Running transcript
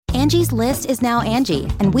Angie's List is now Angie,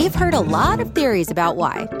 and we've heard a lot of theories about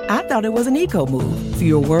why. I thought it was an eco move.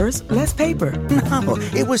 Fewer words, less paper. No,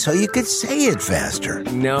 it was so you could say it faster.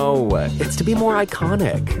 No, it's to be more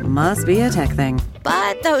iconic. Must be a tech thing.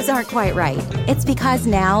 But those aren't quite right. It's because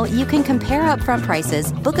now you can compare upfront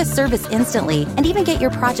prices, book a service instantly, and even get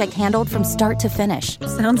your project handled from start to finish.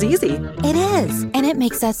 Sounds easy. It is, and it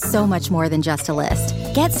makes us so much more than just a list.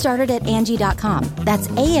 Get started at Angie.com. That's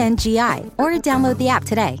ANGI, or download the app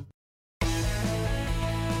today.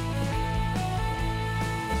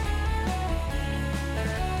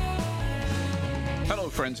 Hello,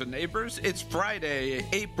 friends and neighbors. It's Friday,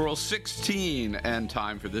 April 16, and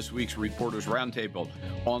time for this week's Reporters Roundtable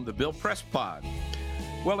on the Bill Press Pod.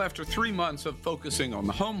 Well, after 3 months of focusing on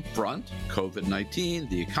the home front, COVID-19,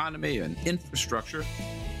 the economy, and infrastructure,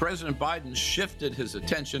 President Biden shifted his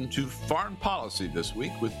attention to foreign policy this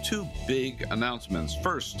week with two big announcements.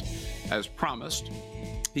 First, as promised,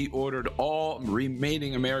 he ordered all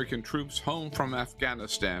remaining American troops home from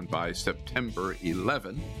Afghanistan by September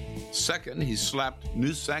 11. Second, he slapped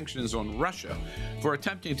new sanctions on Russia for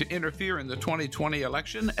attempting to interfere in the 2020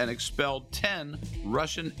 election and expelled 10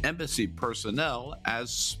 Russian embassy personnel as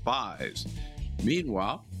spies.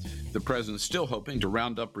 Meanwhile, the president's still hoping to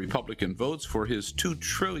round up Republican votes for his $2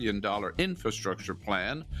 trillion infrastructure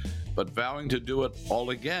plan, but vowing to do it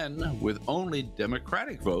all again with only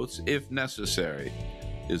Democratic votes if necessary.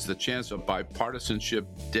 Is the chance of bipartisanship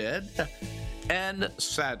dead? And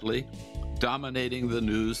sadly, dominating the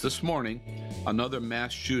news this morning, another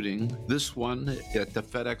mass shooting, this one at the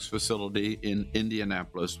FedEx facility in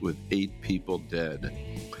Indianapolis with 8 people dead.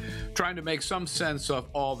 Trying to make some sense of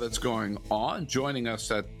all that's going on, joining us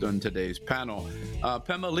on today's panel,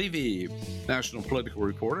 Pema Levy, national political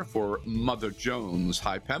reporter for Mother Jones.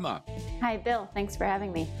 Hi, Pema. Hi, Bill. Thanks for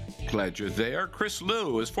having me. Glad you're there. Chris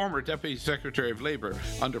Liu is former Deputy Secretary of Labor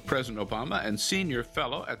under President Obama and senior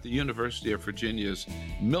fellow at the University of Virginia's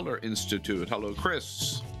Miller Institute. Hello,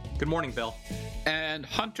 Chris. Good morning, Bill. And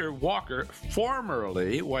Hunter Walker,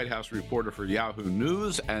 formerly White House reporter for Yahoo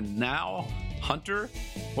News, and now, Hunter,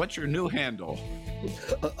 what's your new handle?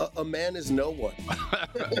 A man is no one.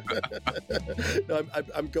 No,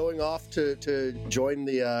 I'm going off to join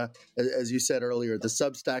the, as you said earlier, the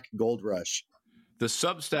Substack Gold Rush. The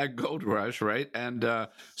Substack Gold Rush, right? And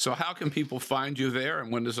so how can people find you there,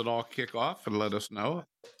 and when does it all kick off? And let us know.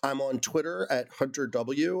 I'm on Twitter at Hunter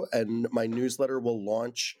W, and my newsletter will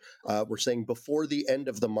launch, we're saying before the end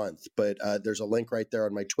of the month, but there's a link right there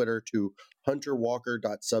on my Twitter to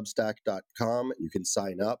hunterwalker.substack.com. You can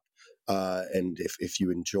sign up. And if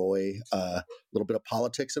you enjoy a little bit of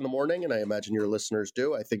politics in the morning, and I imagine your listeners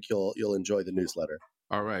do, I think you'll enjoy the newsletter.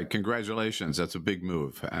 All right. Congratulations. That's a big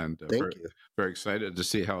move. And Thank you. Very excited to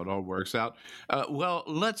see how it all works out. Well,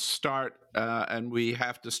 let's start. And we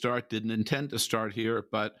have to start, didn't intend to start here,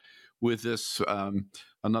 but with this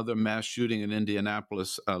another mass shooting in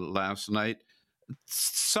Indianapolis last night,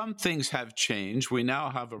 some things have changed. We now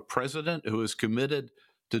have a president who is committed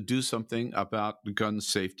to do something about gun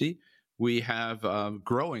safety. We have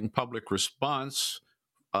growing public response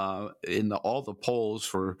in all the polls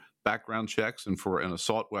for background checks and for an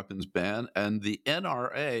assault weapons ban. And the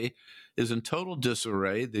NRA is in total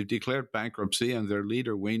disarray. They've declared bankruptcy, and their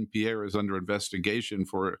leader, Wayne Pierre, is under investigation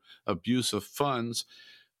for abuse of funds.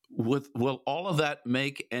 Will all of that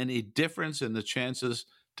make any difference in the chances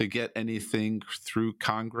to get anything through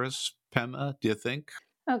Congress, Pema, do you think?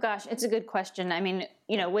 Oh, gosh, it's a good question. I mean,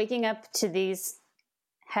 waking up to these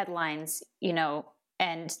headlines,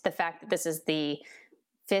 and the fact that this is the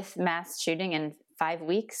 5th mass shooting in 5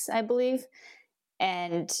 weeks, I believe.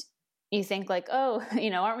 And you think like, oh,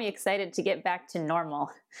 aren't we excited to get back to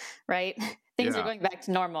normal, right? Things are going back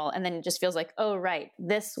to normal. And then it just feels like, oh, right,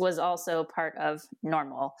 this was also part of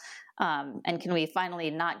normal. And can we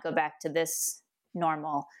finally not go back to this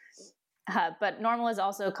normal? But normal is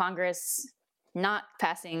also Congress not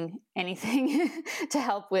passing anything to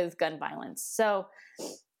help with gun violence. So,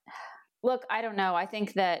 look, I don't know. I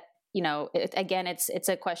think that, it's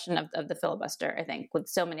a question of the filibuster, I think, with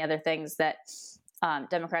so many other things that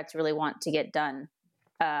Democrats really want to get done.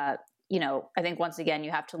 I think, once again,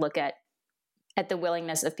 you have to look at the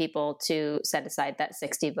willingness of people to set aside that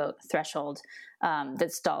 60-vote threshold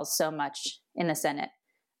that stalls so much in the Senate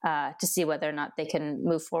to see whether or not they can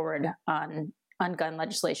move forward on gun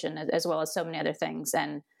legislation, as well as so many other things.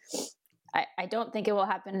 And I don't think it will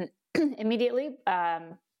happen immediately,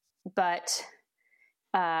 but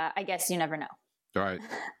I guess you never know. All right.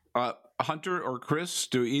 Hunter or Chris,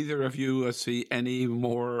 do either of you see any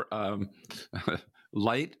more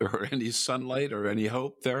light or any sunlight or any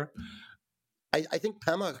hope there? I think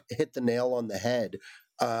Pema hit the nail on the head.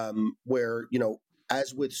 where,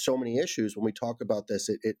 as with so many issues, when we talk about this,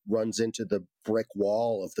 it runs into the brick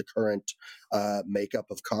wall of the current makeup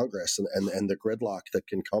of Congress and the gridlock that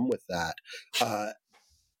can come with that.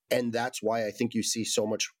 And that's why I think you see so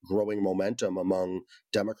much growing momentum among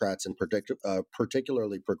Democrats and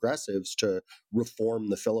particularly progressives to reform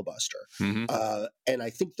the filibuster. Mm-hmm. And I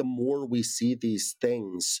think the more we see these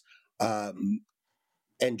things, and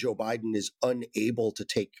Joe Biden is unable to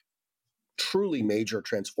take truly major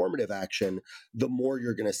transformative action, the more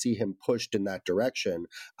you're going to see him pushed in that direction.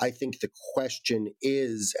 I think the question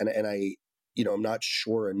is, and I'm not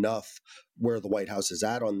sure enough where the White House is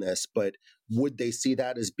at on this, but would they see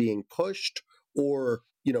that as being pushed, or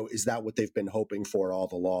is that what they've been hoping for all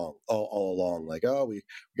along? Like, oh, we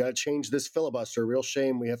got to change this filibuster. Real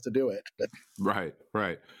shame we have to do it. Right.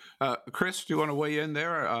 Chris, do you want to weigh in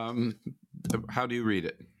there? How do you read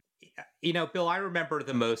it? Bill, I remember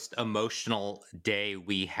the most emotional day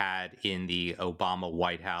we had in the Obama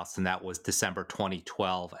White House, and that was December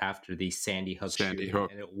 2012 after the Sandy Hook shooting.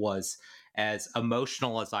 And it was as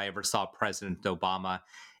emotional as I ever saw President Obama.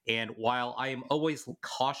 And while I am always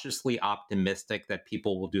cautiously optimistic that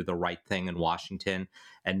people will do the right thing in Washington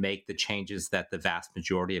and make the changes that the vast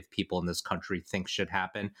majority of people in this country think should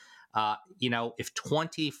happen, if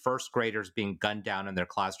 20 first graders being gunned down in their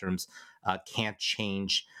classrooms can't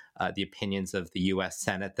change the opinions of the U.S.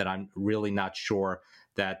 Senate, that I'm really not sure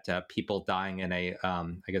that people dying in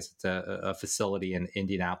I guess it's a facility in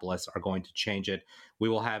Indianapolis are going to change it. We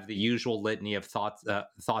will have the usual litany of thoughts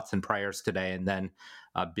and prayers today, and then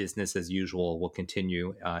business as usual will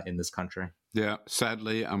continue in this country. Yeah,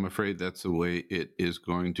 sadly, I'm afraid that's the way it is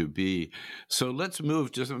going to be. So let's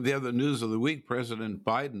move to some of the other news of the week. President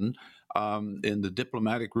Biden in the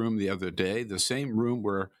diplomatic room the other day, the same room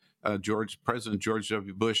where President George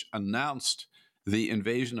W. Bush announced the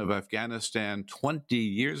invasion of Afghanistan 20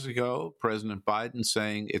 years ago. President Biden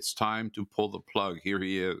saying it's time to pull the plug. Here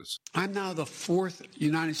he is. I'm now the fourth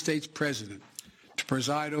United States president to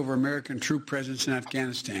preside over American troop presence in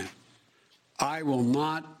Afghanistan. I will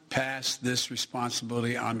not pass this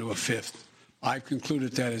responsibility on to a fifth. I've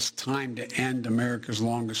concluded that it's time to end America's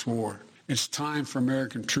longest war. It's time for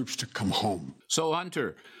American troops to come home. So,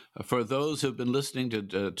 Hunter, for those who've been listening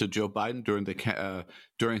to Joe Biden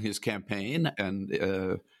during his campaign,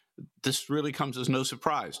 and this really comes as no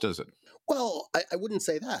surprise, does it? Well, I wouldn't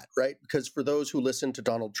say that, right? Because for those who listened to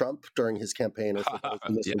Donald Trump during his campaign, or for those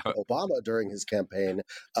who listened to Obama during his campaign,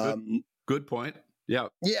 good point. Yeah.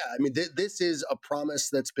 I mean, this is a promise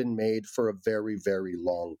that's been made for a very, very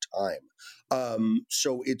long time.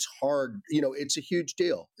 So it's hard. It's a huge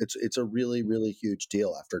deal. It's a really, really huge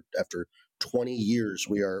deal. After 20 years,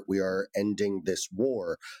 we are ending this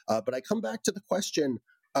war. But I come back to the question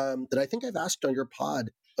that I think I've asked on your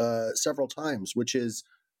pod several times, which is,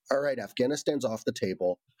 all right, Afghanistan's off the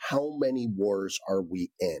table. How many wars are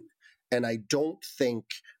we in? And I don't think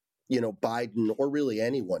Biden or really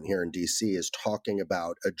anyone here in D.C. is talking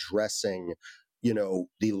about addressing,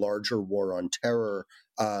 the larger war on terror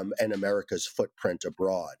and America's footprint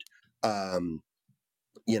abroad. And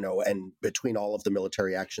between all of the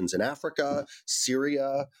military actions in Africa,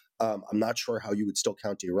 Syria, I'm not sure how you would still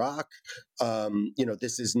count Iraq.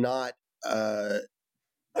 This is not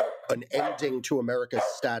an ending to America's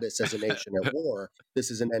status as a nation at war. This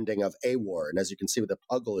is an ending of a war. And as you can see, the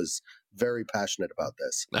Puggle is very passionate about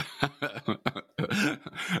this.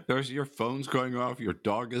 There's your phone's going off. Your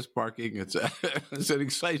dog is barking. It's an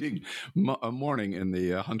exciting morning in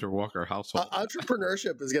the Hunter Walker household.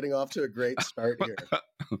 Entrepreneurship is getting off to a great start here.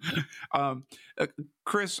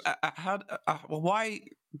 Chris, why...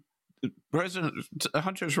 President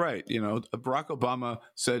Hunter's right. Barack Obama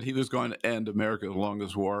said he was going to end America's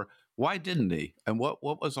longest war. Why didn't he? And what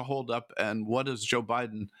was the holdup? And what does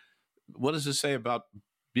it say about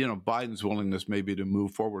Biden's willingness maybe to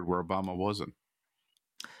move forward where Obama wasn't?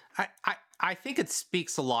 I think it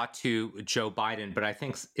speaks a lot to Joe Biden, but I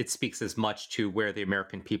think it speaks as much to where the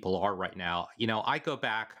American people are right now. I go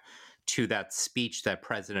back to that speech that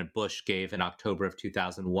President Bush gave in October of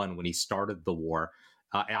 2001 when he started the war.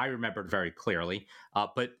 And I remember it very clearly.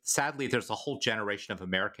 But sadly, there's a whole generation of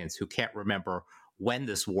Americans who can't remember when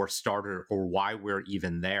this war started or why we're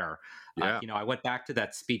even there. Yeah. I went back to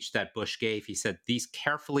that speech that Bush gave. He said, these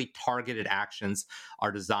carefully targeted actions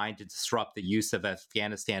are designed to disrupt the use of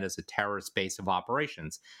Afghanistan as a terrorist base of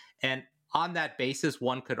operations. And on that basis,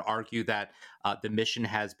 one could argue that the mission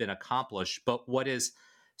has been accomplished. But what is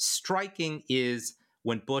striking is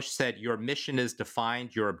when Bush said, your mission is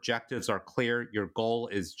defined, your objectives are clear, your goal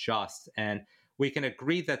is just. And we can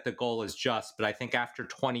agree that the goal is just, but I think after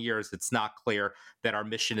 20 years, it's not clear that our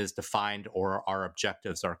mission is defined or our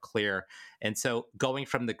objectives are clear. And so going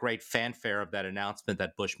from the great fanfare of that announcement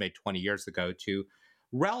that Bush made 20 years ago to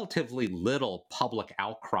relatively little public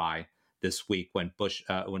outcry this week when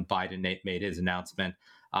Biden made his announcement,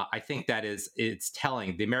 I think it's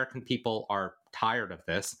telling. The American people are tired of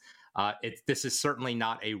this. This is certainly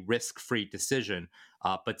not a risk-free decision,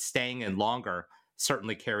 but staying in longer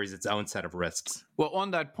certainly carries its own set of risks. Well,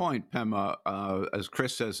 on that point, Pema, as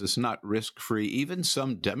Chris says, it's not risk-free. Even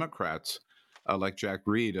some Democrats, like Jack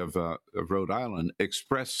Reed of Rhode Island,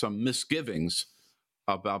 expressed some misgivings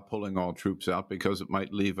about pulling all troops out because it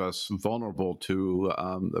might leave us vulnerable to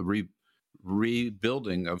the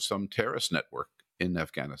rebuilding of some terrorist network in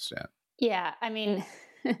Afghanistan. Yeah, I mean,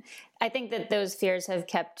 I think that those fears have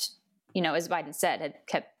kept, as Biden said, had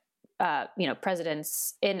kept,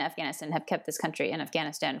 presidents in Afghanistan have kept this country in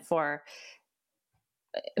Afghanistan for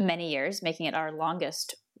many years, making it our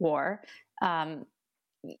longest war. The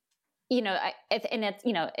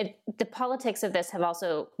politics of this have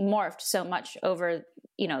also morphed so much over,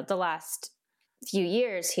 the last few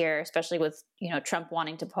years here, especially with, Trump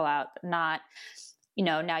wanting to pull out, not,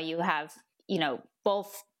 now you have,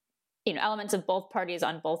 both, elements of both parties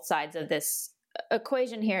on both sides of this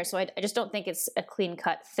equation here. So I just don't think it's a clean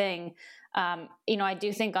cut thing. I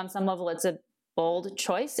do think on some level it's a bold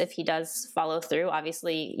choice if he does follow through.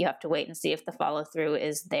 Obviously, you have to wait and see if the follow through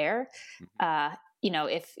is there.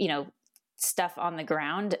 If stuff on the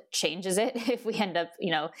ground changes it, if we end up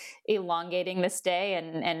elongating this day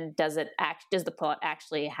and does the pullout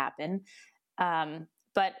actually happen?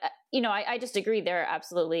 But I just agree there are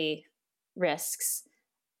absolutely risks.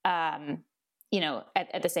 At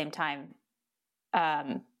the same time,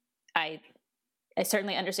 I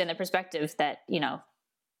certainly understand the perspective that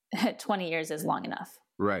 20 years is long enough.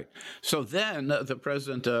 Right. So then the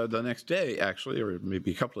president the next day, actually, or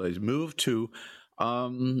maybe a couple of days, moved to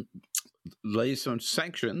lay some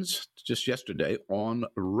sanctions just yesterday on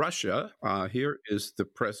Russia. Here is the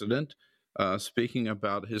president speaking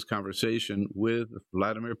about his conversation with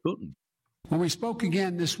Vladimir Putin. When we spoke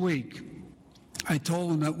again this week, I told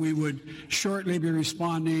them that we would shortly be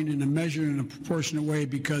responding in a measured and a proportionate way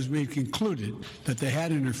because we had concluded that they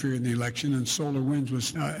had interfered in the election and solar winds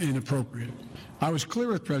was inappropriate. I was clear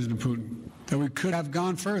with President Putin that we could have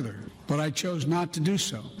gone further, but I chose not to do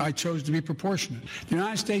so. I chose to be proportionate. The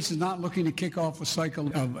United States is not looking to kick off a cycle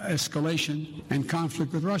of escalation and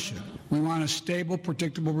conflict with Russia. We want a stable,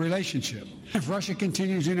 predictable relationship. If Russia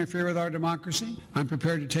continues to interfere with our democracy, I'm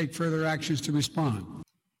prepared to take further actions to respond.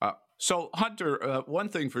 So, Hunter, one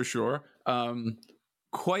thing for sure,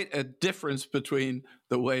 quite a difference between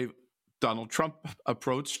the way Donald Trump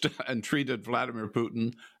approached and treated Vladimir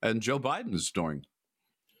Putin and Joe Biden's doing.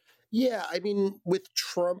 Yeah, I mean, with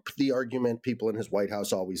Trump, the argument people in his White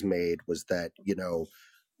House always made was that,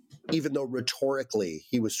 even though rhetorically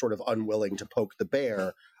he was sort of unwilling to poke the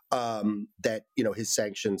bear, that, his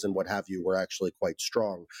sanctions and what have you were actually quite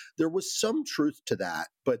strong. There was some truth to that,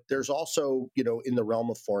 but there's also, in the realm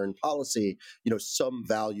of foreign policy, some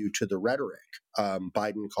value to the rhetoric.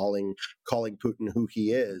 Biden calling Putin who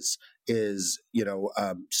he is,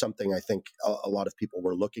 something I think a lot of people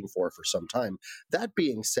were looking for some time. That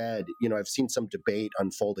being said, I've seen some debate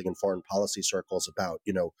unfolding in foreign policy circles about,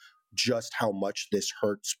 just how much this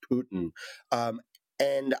hurts Putin.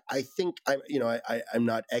 And I think I'm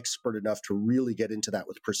not expert enough to really get into that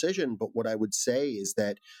with precision. But what I would say is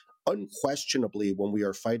that unquestionably, when we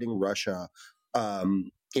are fighting Russia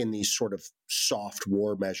in these sort of soft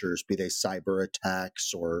war measures, be they cyber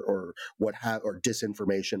attacks or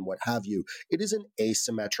disinformation, what have you, it is an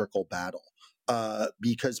asymmetrical battle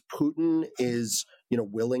because Putin is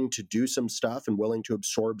willing to do some stuff and willing to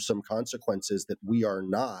absorb some consequences that we are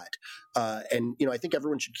not. And I think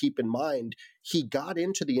everyone should keep in mind, he got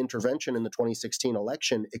into the intervention in the 2016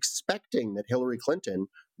 election expecting that Hillary Clinton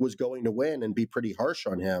was going to win and be pretty harsh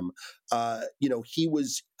on him. I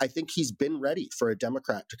think he's been ready for a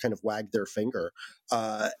Democrat to kind of wag their finger.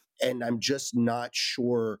 And I'm just not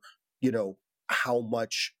sure, how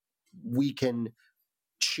much we can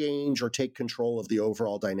change or take control of the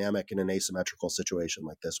overall dynamic in an asymmetrical situation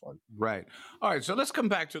like this one. Right. All right. So let's come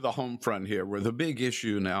back to the home front here, where the big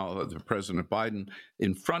issue now, the President Biden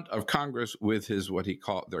in front of Congress with his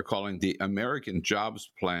they're calling the American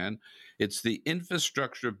Jobs Plan. It's the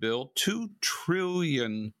infrastructure bill, $2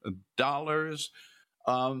 trillion.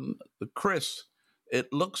 Chris,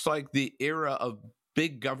 it looks like the era of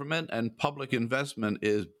big government and public investment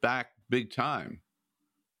is back big time.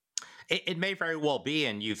 It may very well be,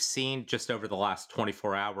 and you've seen just over the last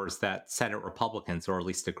 24 hours that Senate Republicans, or at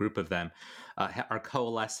least a group of them, are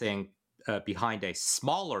coalescing behind a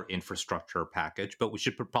smaller infrastructure package, but we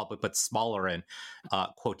should probably put smaller in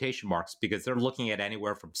quotation marks, because they're looking at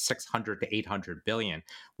anywhere from 600 to 800 billion,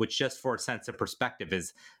 which, just for a sense of perspective,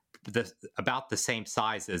 is about the same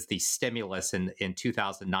size as the stimulus in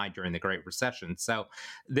 2009 during the Great Recession. So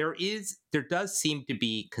there does seem to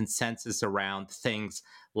be consensus around things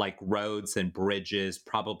like roads and bridges,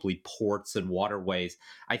 probably ports and waterways.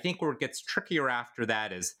 I think where it gets trickier after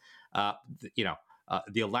that is,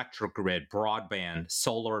 the electric grid, broadband,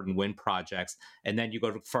 solar and wind projects, and then you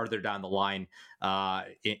go further down the line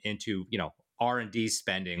into R&D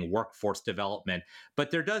spending, workforce development.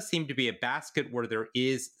 But there does seem to be a basket where there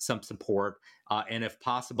is some support, and if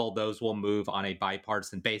possible, those will move on a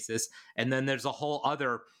bipartisan basis. And then there's a whole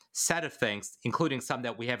other set of things, including some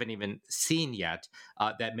that we haven't even seen yet,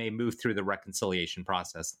 that may move through the reconciliation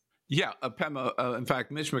process. Yeah, Pema, in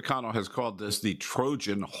fact, Mitch McConnell has called this the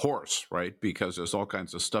Trojan horse, right? Because there's all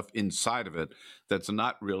kinds of stuff inside of it that's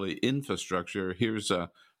not really infrastructure. Here's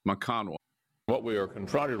McConnell. What we are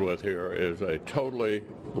confronted with here is a totally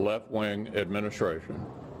left-wing administration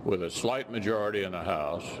with a slight majority in the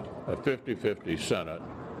House, a 50-50 Senate,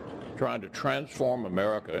 trying to transform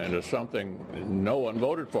America into something no one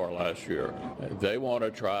voted for last year. They want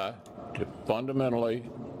to try to fundamentally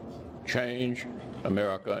change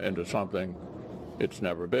America into something it's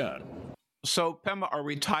never been. So, Pema, are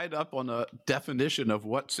we tied up on a definition of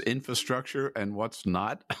what's infrastructure and what's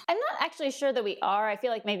not? I'm not actually sure that we are. I feel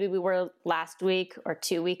like maybe we were last week or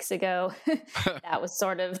 2 weeks ago. That was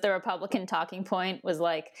sort of the Republican talking point, was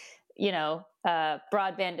like,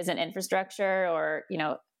 broadband isn't infrastructure, or,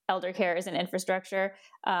 elder care isn't infrastructure.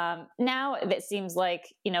 Now it seems like,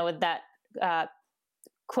 with that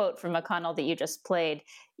quote from McConnell that you just played,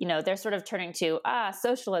 they're sort of turning to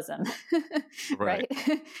socialism, right?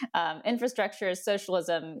 Infrastructure is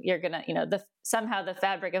socialism. You're gonna, somehow the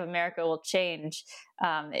fabric of America will change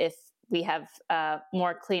if we have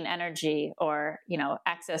more clean energy, or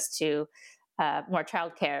access to more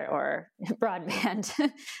childcare or broadband.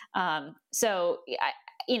 So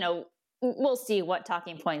we'll see what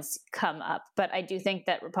talking points come up, but I do think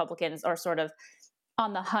that Republicans are sort of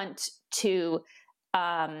on the hunt to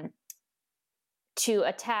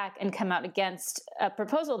attack and come out against a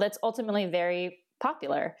proposal that's ultimately very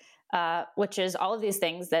popular, which is all of these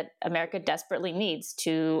things that America desperately needs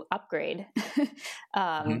to upgrade.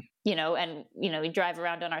 And we drive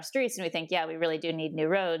around on our streets and we think, yeah, we really do need new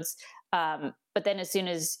roads. But then as soon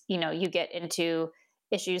as, you get into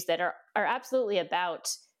issues that are absolutely about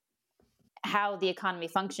how the economy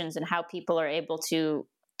functions and how people are able to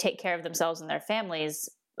take care of themselves and their families,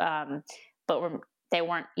 but they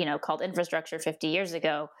weren't, called infrastructure 50 years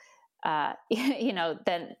ago, then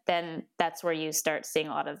that's where you start seeing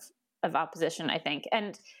a lot of opposition, I think.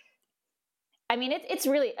 And I mean,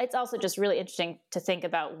 it's also just really interesting to think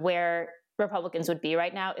about where Republicans would be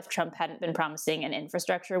right now if Trump hadn't been promising an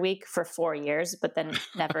infrastructure week for 4 years, but then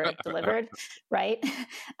never delivered, right?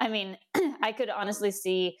 I mean, I could honestly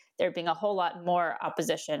see there being a whole lot more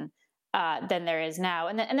opposition than there is now.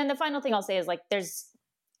 And then the final thing I'll say is, like, there's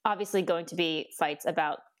obviously going to be fights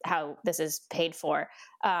about how this is paid for.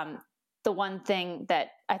 The one thing that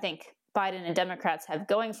I think Biden and Democrats have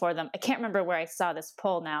going for them, I can't remember where I saw this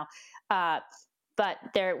poll now, but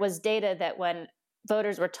there was data that when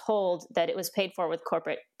voters were told that it was paid for with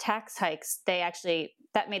corporate tax hikes,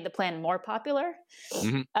 that made the plan more popular,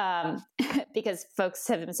 because folks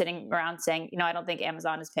have been sitting around saying, I don't think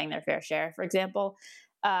Amazon is paying their fair share, for example.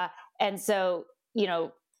 And so,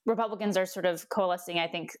 Republicans are sort of coalescing, I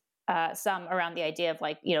think, some around the idea of,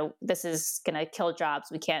 like, this is going to kill jobs.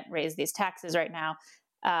 We can't raise these taxes right now.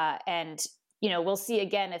 And we'll see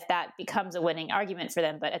again if that becomes a winning argument for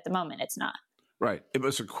them. But at the moment, it's not. Right. It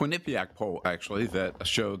was a Quinnipiac poll, actually, that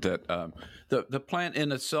showed that the plan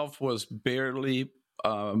in itself was barely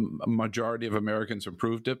a majority of Americans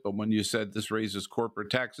approved it. But when you said this raises corporate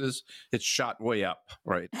taxes, it shot way up,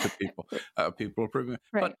 right, to people, people approving it.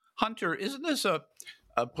 Right. But Hunter, isn't this a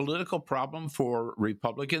political problem for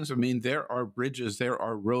Republicans? I mean, there are bridges, there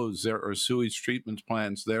are roads, there are sewage treatment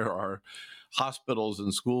plants, there are hospitals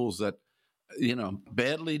and schools that,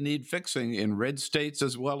 badly need fixing in red states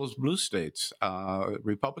as well as blue states.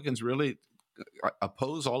 Republicans really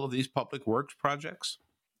oppose all of these public works projects?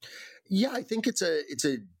 Yeah, I think it's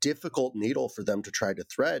a difficult needle for them to try to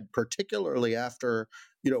thread, particularly after,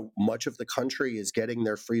 much of the country is getting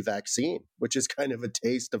their free vaccine, which is kind of a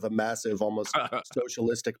taste of a massive, almost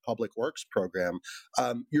socialistic public works program.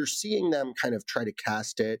 You're seeing them kind of try to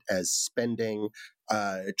cast it as spending,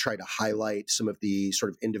 try to highlight some of the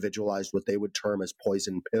sort of individualized, what they would term as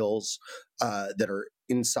poison pills that are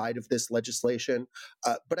inside of this legislation.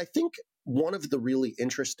 But I think one of the really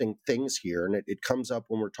interesting things here, and it comes up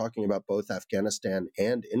when we're talking about both Afghanistan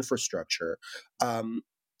and infrastructure,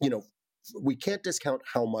 we can't discount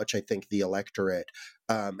how much I think the electorate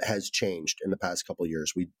has changed in the past couple of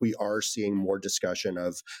years. We are seeing more discussion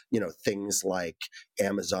of things like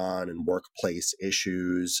Amazon and workplace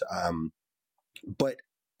issues, but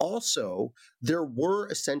also there were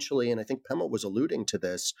essentially, and I think Pema was alluding to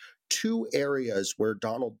this, two areas where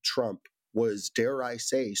Donald Trump was, dare I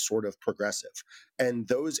say, sort of progressive. And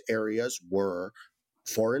those areas were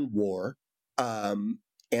foreign war and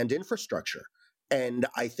infrastructure. And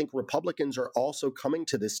I think Republicans are also coming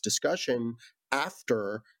to this discussion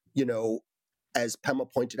after, as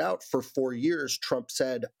Pema pointed out, for 4 years, Trump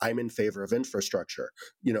said, I'm in favor of infrastructure.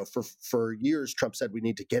 For years, Trump said we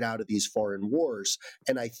need to get out of these foreign wars.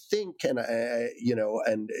 And I think, Trump's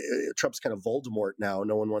kind of Voldemort now.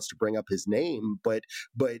 No one wants to bring up his name, but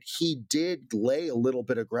he did lay a little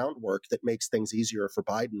bit of groundwork that makes things easier for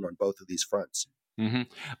Biden on both of these fronts. Mm-hmm.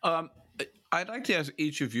 I'd like to ask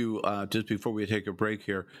each of you, just before we take a break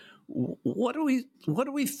here, what do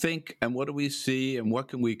we think, and what do we see, and what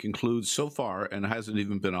can we conclude so far, and it hasn't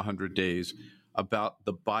even been 100 days, about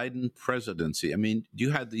the Biden presidency? I mean,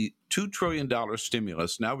 you had the $2 trillion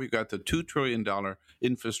stimulus. Now we've got the $2 trillion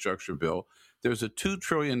infrastructure bill. There's a $2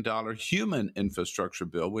 trillion human infrastructure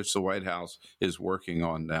bill, which the White House is working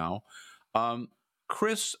on now.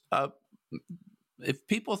 Chris, if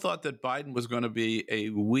people thought that Biden was going to be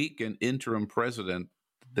a weak and interim president,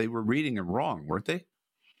 they were reading him wrong, weren't they?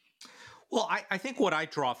 Well, I think what I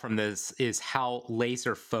draw from this is how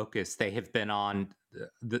laser focused they have been on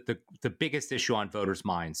the biggest issue on voters'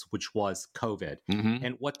 minds, which was COVID. Mm-hmm.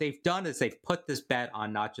 And what they've done is they've put this bet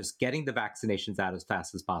on not just getting the vaccinations out as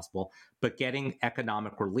fast as possible, but getting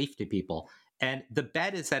economic relief to people. And the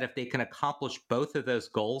bet is that if they can accomplish both of those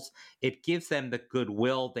goals, it gives them the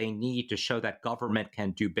goodwill they need to show that government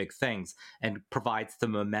can do big things and provides the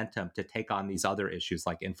momentum to take on these other issues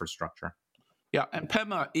like infrastructure. Yeah, and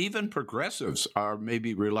Pema, even progressives are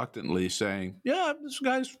maybe reluctantly saying, yeah, this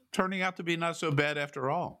guy's turning out to be not so bad after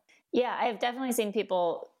all. Yeah, I've definitely seen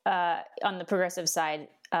people on the progressive side,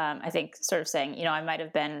 I think, sort of saying, I might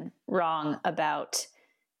have been wrong about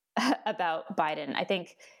Biden. I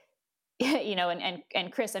think,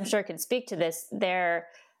 and Chris, I'm sure, can speak to this. There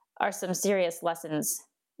are some serious lessons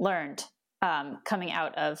learned coming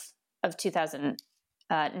out of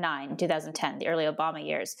 2009, 2010, the early Obama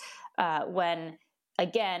years, when,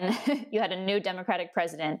 again, you had a new Democratic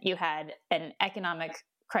president, you had an economic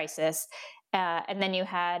crisis, and then you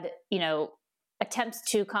had, attempts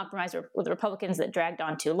to compromise with Republicans that dragged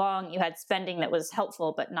on too long. You had spending that was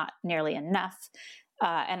helpful, but not nearly enough.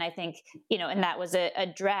 And I think, and that was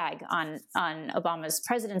a drag on Obama's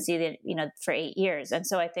presidency, that, for 8 years. And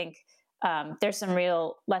so I think there's some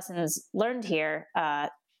real lessons learned here.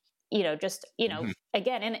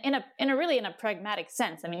 Again, in a pragmatic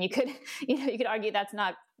sense. I mean, you could argue that's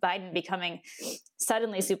not Biden becoming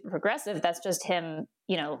suddenly super progressive. That's just him,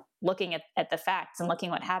 looking at the facts and looking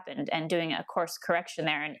what happened and doing a course correction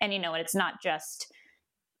there. And and it's not just,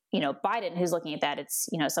 Biden who's looking at that. It's,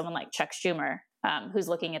 someone like Chuck Schumer who's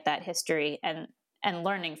looking at that history and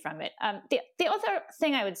learning from it. The other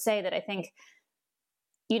thing I would say that I think,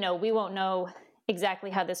 we won't know exactly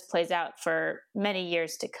how this plays out for many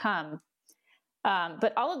years to come.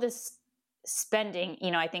 But all of this spending,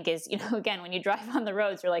 I think is, again, when you drive on the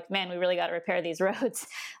roads, you're like, man, we really got to repair these roads.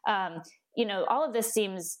 All of this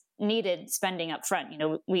seems needed spending up front.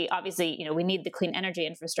 We obviously, we need the clean energy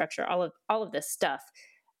infrastructure, all of this stuff.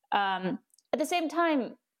 At the same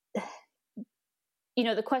time,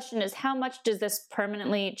 the question is, how much does this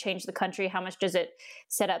permanently change the country? How much does it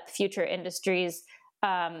set up future industries?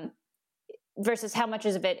 Versus how much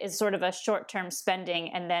of it is sort of a short-term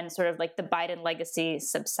spending and then sort of like the Biden legacy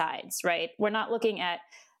subsides, right? We're not looking at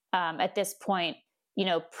this point,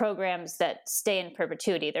 programs that stay in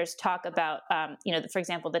perpetuity. There's talk about, for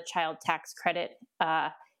example, the child tax credit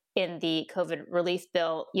in the COVID relief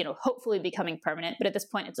bill, hopefully becoming permanent, but at this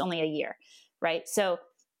point it's only a year, right? So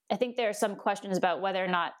I think there are some questions about whether or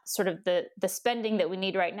not sort of the spending that we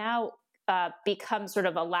need right now becomes sort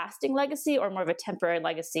of a lasting legacy or more of a temporary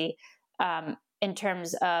legacy. In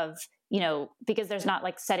terms of, because there's not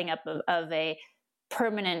like setting up of a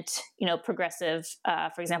permanent, progressive,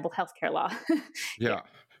 for example, healthcare law. Yeah,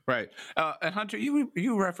 right. And Hunter,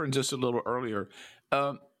 you referenced this a little earlier.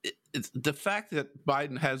 It's the fact that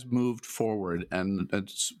Biden has moved forward and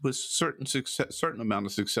with certain amount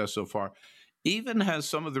of success so far, even has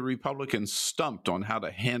some of the Republicans stumped on how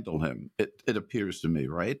to handle him. It appears to me,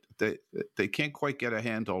 right? They can't quite get a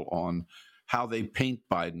handle on how they paint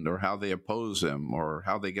Biden or how they oppose him or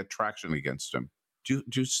how they get traction against him. Do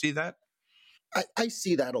you see that? I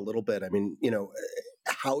see that a little bit. I mean,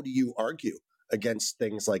 how do you argue against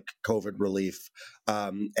things like COVID relief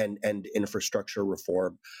and infrastructure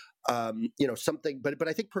reform? Something, but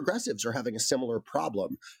I think progressives are having a similar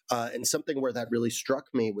problem, and something where that really struck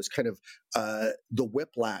me was kind of the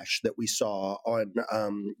whiplash that we saw on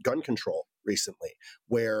gun control recently,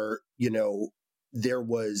 where there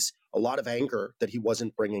was a lot of anger that he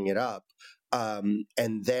wasn't bringing it up.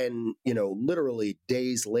 And then, literally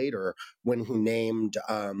days later, when he named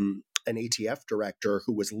an ATF director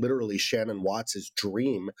who was literally Shannon Watts's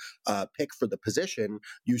dream pick for the position,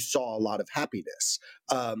 you saw a lot of happiness.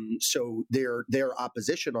 So their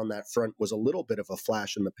opposition on that front was a little bit of a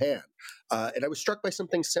flash in the pan. And I was struck by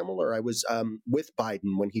something similar. I was with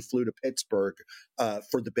Biden when he flew to Pittsburgh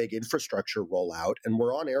for the big infrastructure rollout, and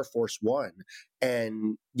we're on Air Force One,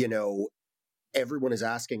 and everyone is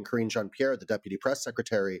asking Karine Jean-Pierre, the deputy press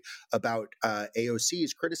secretary, about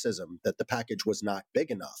AOC's criticism that the package was not big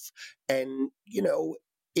enough. And,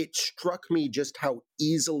 it struck me just how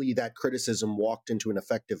easily that criticism walked into an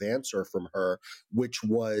effective answer from her, which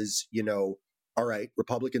was, all right,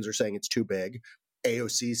 Republicans are saying it's too big.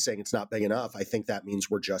 AOC is saying it's not big enough. I think that means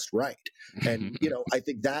we're just right. And, I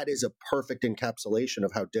think that is a perfect encapsulation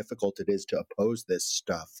of how difficult it is to oppose this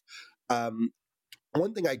stuff.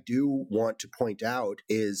 One thing I do want to point out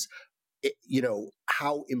is,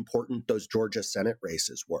 how important those Georgia Senate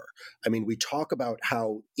races were. I mean, we talk about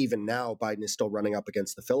how even now Biden is still running up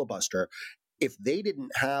against the filibuster. If they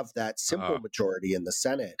didn't have that simple majority in the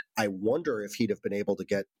Senate, I wonder if he'd have been able to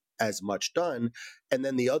get as much done. And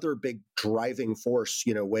then the other big driving force,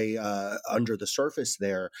 way under the surface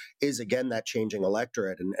there is, again, that changing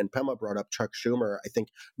electorate. And Pema brought up Chuck Schumer. I think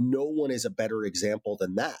no one is a better example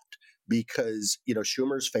than that. Because,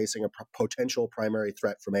 Schumer's facing a potential primary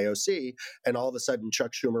threat from AOC, and all of a sudden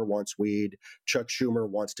Chuck Schumer wants weed. Chuck Schumer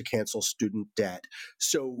wants to cancel student debt.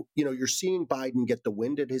 So, you're seeing Biden get the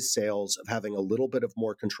wind at his sails of having a little bit of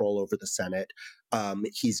more control over the Senate.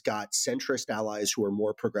 He's got centrist allies who are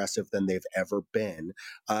more progressive than they've ever been,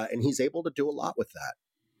 and he's able to do a lot with that.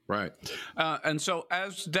 Right. And so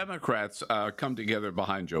as Democrats come together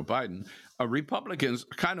behind Joe Biden, Republicans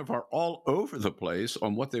kind of are all over the place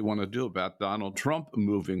on what they want to do about Donald Trump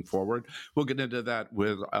moving forward. We'll get into that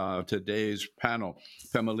with today's panel.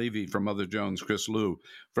 Pema Levy from Mother Jones, Chris Liu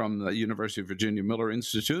from the University of Virginia Miller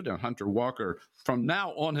Institute, and Hunter Walker from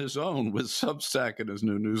now on his own with Substack and his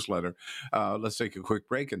new newsletter. Let's take a quick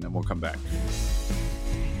break and then we'll come back.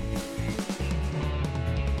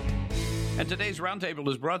 And today's roundtable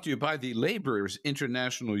is brought to you by the Laborers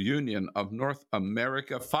International Union of North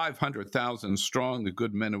America, 500,000 strong, the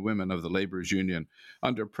good men and women of the Laborers Union.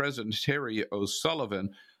 Under President Terry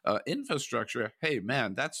O'Sullivan, infrastructure, hey,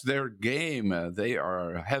 man, that's their game. They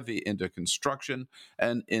are heavy into construction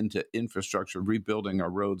and into infrastructure, rebuilding our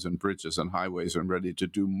roads and bridges and highways, and ready to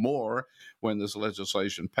do more when this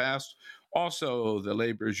legislation passed. Also, the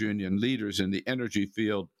Laborers Union leaders in the energy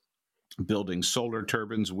field, building solar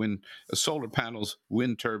turbines, solar panels,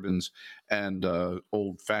 wind turbines, and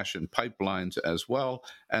old-fashioned pipelines as well,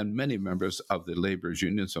 and many members of the Laborers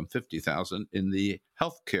Union, some 50,000 in the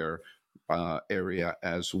healthcare area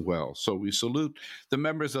as well. So we salute the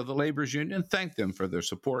members of the Laborers Union, thank them for their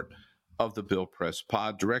support of the Bill Press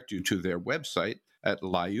Pod. Direct you to their website at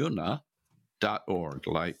liuna.org,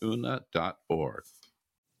 liuna.org.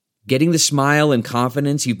 Getting the smile and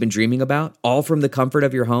confidence you've been dreaming about, all from the comfort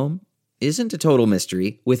of your home, isn't a total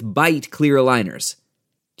mystery with Byte clear aligners.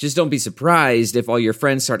 Just don't be surprised if all your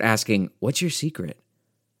friends start asking, what's your secret?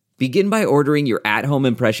 Begin by ordering your at-home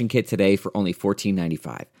impression kit today for only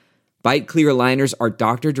 $14.95. Byte clear aligners are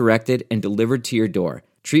doctor-directed and delivered to your door.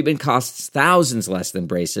 Treatment costs thousands less than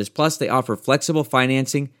braces, plus they offer flexible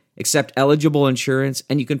financing, accept eligible insurance,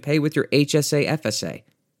 and you can pay with your HSA FSA.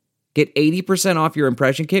 Get 80% off your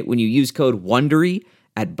impression kit when you use code WONDERY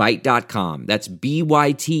at Byte.com. That's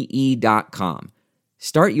BYTE.com.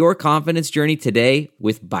 Start your confidence journey today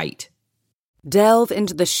with Byte. Delve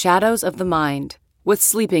into the shadows of the mind with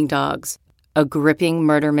Sleeping Dogs, a gripping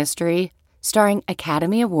murder mystery starring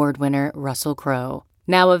Academy Award winner Russell Crowe.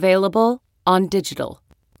 Now available on digital.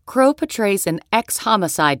 Crow portrays an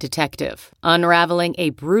ex-homicide detective, unraveling a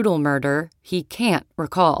brutal murder he can't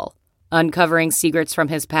recall. Uncovering secrets from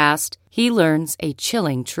his past, he learns a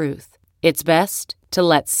chilling truth. It's best to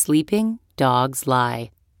let sleeping dogs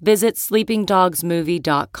lie. Visit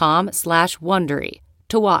sleepingdogsmovie.com/Wondery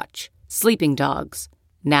to watch Sleeping Dogs,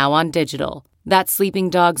 now on digital. That's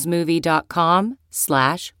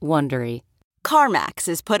sleepingdogsmovie.com/Wondery. CarMax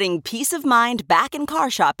is putting peace of mind back in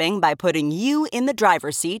car shopping by putting you in the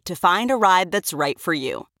driver's seat to find a ride that's right for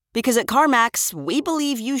you. Because at CarMax, we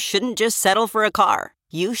believe you shouldn't just settle for a car.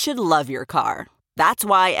 You should love your car. That's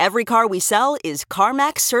why every car we sell is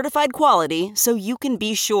CarMax certified quality, so you can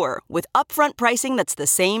be sure with upfront pricing that's the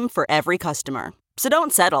same for every customer. So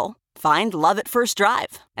don't settle. Find love at first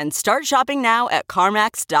drive and start shopping now at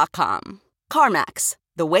CarMax.com. CarMax,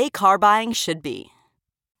 the way car buying should be.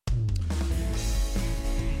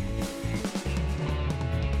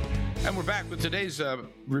 And we're back with today's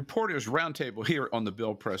Reporters Roundtable here on the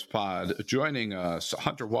Bill Press Pod. Joining us,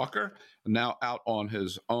 Hunter Walker, now out on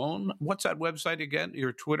his own. What's that website again?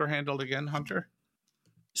 Your Twitter handle again, Hunter?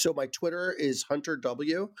 So my Twitter is Hunter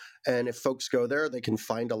W, and if folks go there, they can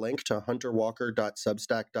find a link to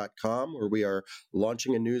hunterwalker.substack.com, where we are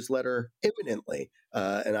launching a newsletter imminently,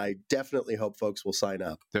 and I definitely hope folks will sign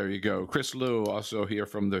up. There you go. Chris Liu, also here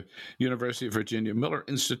from the University of Virginia Miller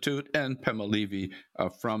Institute, and Pema Levy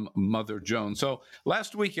from Mother Jones. So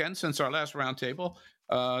last weekend, since our last roundtable,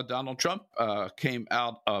 Donald Trump came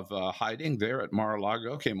out of hiding there at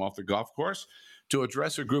Mar-a-Lago, came off the golf course to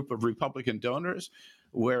address a group of Republican donors,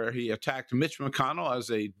 where he attacked Mitch McConnell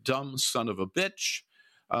as a dumb son of a bitch,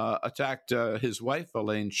 attacked his wife,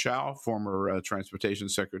 Elaine Chao, former transportation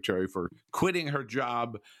secretary, for quitting her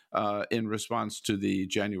job in response to the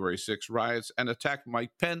January 6 riots, and attacked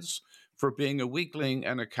Mike Pence for being a weakling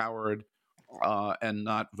and a coward and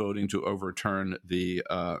not voting to overturn the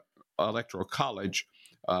Electoral College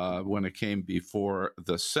when it came before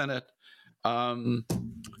the Senate.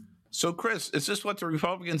 So, Chris, is this what the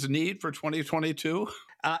Republicans need for 2022?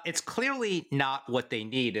 It's clearly not what they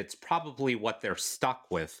need. It's probably what they're stuck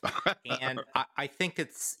with. And I think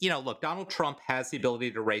it's, look, Donald Trump has the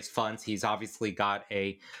ability to raise funds. He's obviously got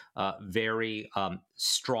a very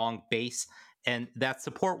strong base, and that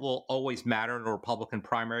support will always matter in a Republican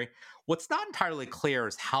primary. What's not entirely clear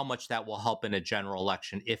is how much that will help in a general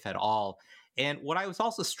election, if at all. And what I was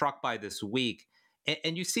also struck by this week,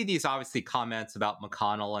 and you see these obviously comments about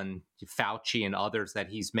McConnell and Fauci and others that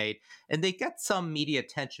he's made, and they get some media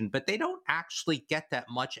attention, but they don't actually get that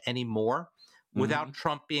much anymore without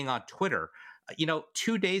Trump being on Twitter.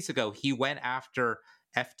 2 days ago, he went after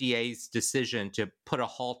FDA's decision to put a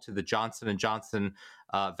halt to the Johnson & Johnson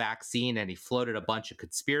vaccine, and he floated a bunch of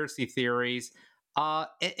conspiracy theories. And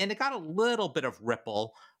it got a little bit of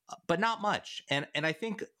ripple, but not much. And I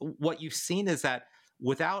think what you've seen is that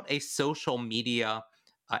without a social media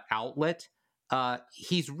outlet,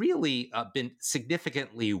 he's really been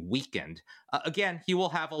significantly weakened. Again, he will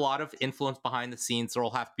have a lot of influence behind the scenes. There will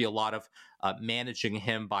have to be a lot of managing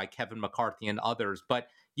him by Kevin McCarthy and others. But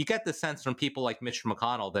you get the sense from people like Mitch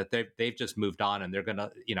McConnell that they've just moved on, and they're going to,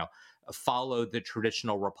 follow the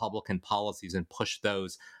traditional Republican policies and push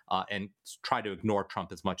those and try to ignore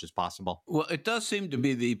Trump as much as possible. Well, it does seem to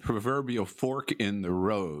be the proverbial fork in the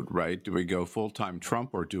road, right? Do we go full-time Trump,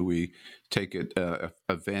 or do we take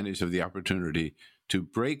advantage of the opportunity to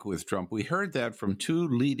break with Trump? We heard that from two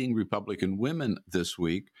leading Republican women this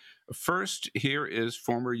week. First, here is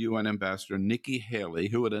former UN Ambassador Nikki Haley,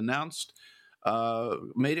 who had announced,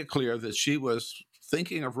 made it clear that she was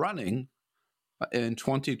thinking of running in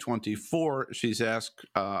 2024. She's asked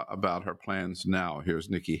about her plans now. Here's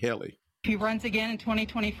Nikki Haley. If he runs again in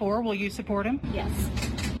 2024, will you support him? Yes.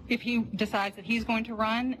 If he decides that he's going to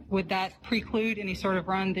run, would that preclude any sort of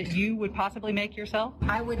run that you would possibly make yourself?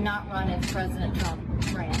 I would not run if President Trump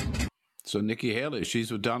ran. So Nikki Haley,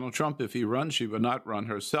 she's with Donald Trump. If he runs, she would not run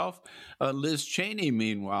herself. Liz Cheney,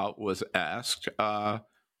 meanwhile, was asked,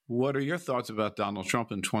 what are your thoughts about Donald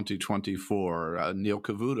Trump in 2024? Neil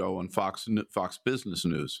Cavuto on Fox Business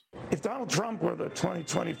News. If Donald Trump were the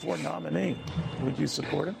 2024 nominee, would you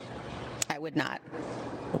support him? I would not.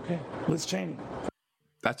 Okay. Liz Cheney.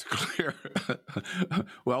 That's clear.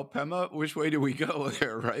 Well, Pema, which way do we go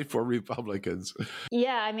there, right, for Republicans?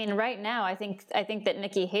 Yeah, I mean, right now, I think that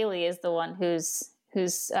Nikki Haley is the one who's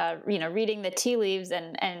reading the tea leaves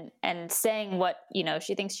and saying what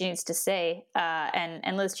she thinks she needs to say,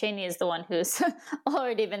 and Liz Cheney is the one who's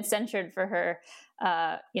already been censured for her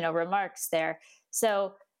remarks there.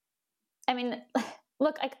 So, I mean,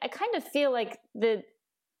 look, I kind of feel like the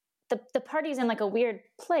party's in like a weird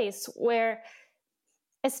place where,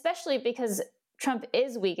 especially because Trump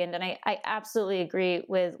is weakened, and I absolutely agree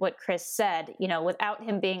with what Chris said. Without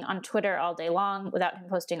him being on Twitter all day long, without him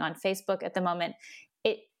posting on Facebook at the moment,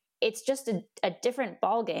 it's just a different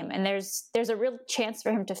ballgame, and there's a real chance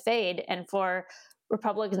for him to fade and for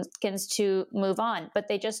Republicans to move on, but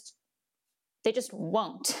they just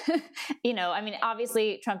won't.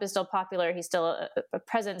 Obviously Trump is still popular. He's still a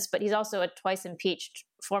presence, but he's also a twice impeached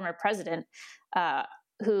former president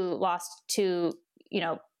who lost two,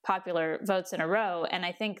 popular votes in a row. And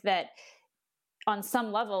I think that on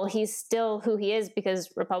some level, he's still who he is because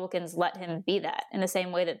Republicans let him be that, in the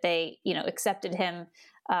same way that they, accepted him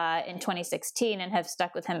in 2016 and have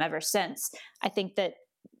stuck with him ever since. I think that,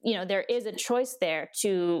 there is a choice there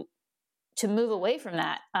to move away from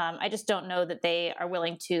that. I just don't know that they are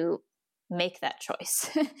willing to make that choice.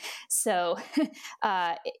 So,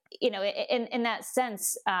 in that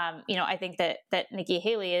sense, I think that Nikki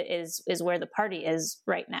Haley is where the party is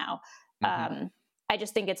right now. I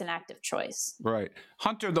just think it's an active choice. Right.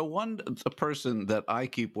 Hunter, the person that I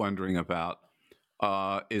keep wondering about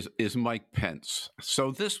is Mike Pence.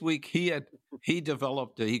 So this week he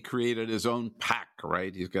created his own PAC,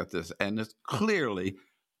 right? He's got this, and it's clearly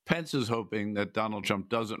Pence is hoping that Donald Trump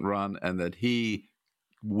doesn't run and that he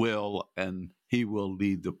will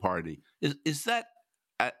lead the party. Is that,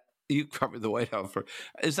 you covered the White House,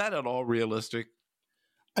 is that at all realistic?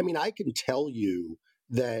 I mean, I can tell you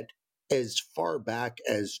that as far back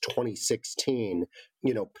as 2016,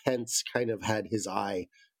 Pence kind of had his eye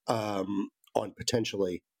on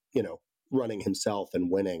potentially, running himself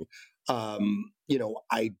and winning.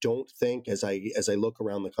 I don't think, as I look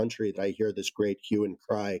around the country, that I hear this great hue and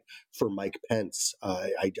cry for Mike Pence.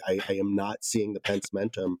 I am not seeing the Pence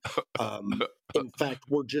momentum. In fact,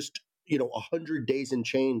 we're just 100 days and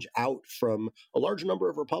change out from a large number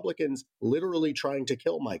of Republicans literally trying to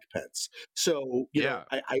kill Mike Pence. So,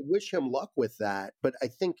 I wish him luck with that. But I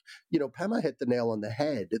think, Pema hit the nail on the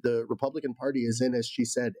head. The Republican Party is in, as she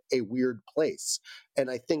said, a weird place. And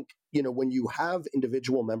I think, when you have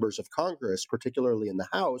individual members of Congress, particularly in the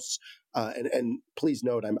House, and please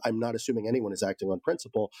note, I'm not assuming anyone is acting on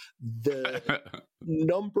principle, the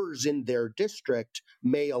numbers in their district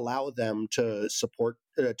may allow them to support,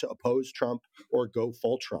 to oppose Trump or go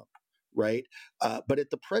full Trump, right? But at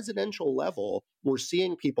the presidential level, we're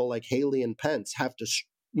seeing people like Haley and Pence have to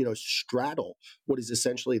straddle what is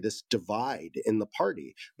essentially this divide in the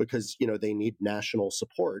party because, they need national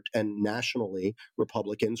support, and nationally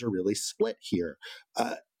Republicans are really split here.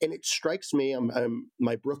 And it strikes me,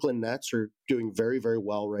 my Brooklyn Nets are doing very, very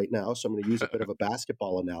well right now. So I'm going to use a bit of a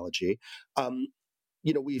basketball analogy.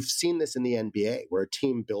 We've seen this in the NBA where a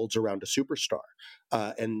team builds around a superstar.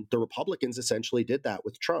 And the Republicans essentially did that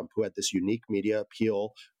with Trump, who had this unique media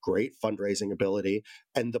appeal, great fundraising ability.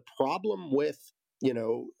 And the problem with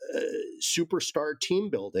superstar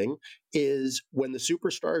team building is when the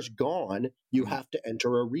superstar is gone, you have to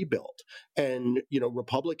enter a rebuild. And,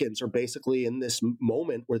 Republicans are basically in this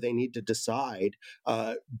moment where they need to decide,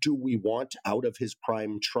 do we want out of his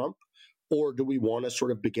prime Trump? Or do we want to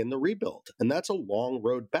sort of begin the rebuild? And that's a long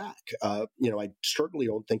road back. I certainly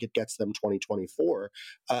don't think it gets them 2024.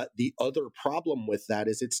 The other problem with that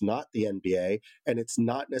is it's not the NBA, and it's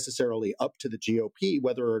not necessarily up to the GOP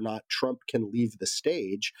whether or not Trump can leave the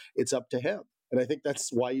stage. It's up to him. And I think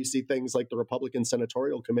that's why you see things like the Republican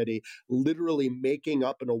Senatorial Committee literally making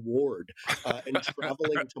up an award and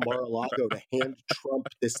traveling to Mar-a-Lago to hand Trump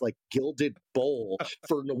this gilded bowl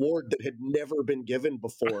for an award that had never been given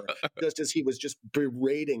before, just as he was just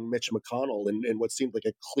berating Mitch McConnell in what seemed like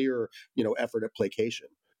a clear, effort at placation.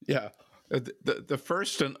 Yeah. The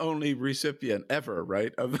first and only recipient ever,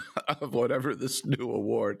 right, of whatever this new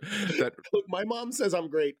award. Look, my mom says I'm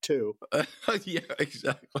great too. Yeah,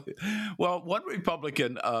 exactly. Well, one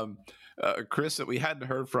Republican, Chris, that we hadn't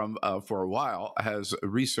heard from for a while, has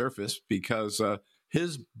resurfaced because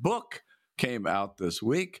his book came out this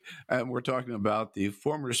week, and we're talking about the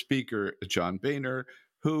former Speaker John Boehner,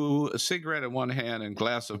 who, a cigarette in one hand and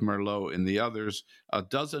glass of Merlot in the others,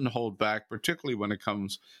 doesn't hold back, particularly when it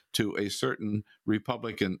comes to a certain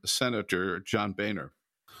Republican senator, John Boehner.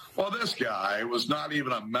 Well, this guy was not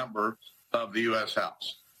even a member of the U.S.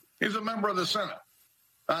 House. He's a member of the Senate.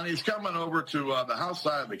 And he's coming over to the House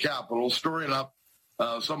side of the Capitol, stirring up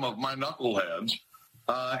some of my knuckleheads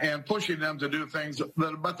and pushing them to do things that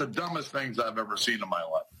are about the dumbest things I've ever seen in my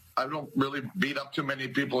life. I don't really beat up too many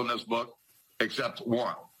people in this book, except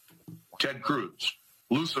one, Ted Cruz,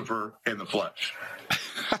 Lucifer in the flesh.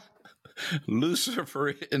 Lucifer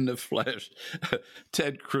in the flesh,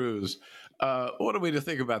 Ted Cruz. What are we to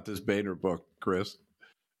think about this Boehner book, Chris?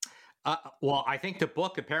 Well, I think the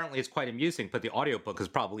book apparently is quite amusing, but the audiobook is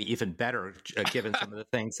probably even better, given some of the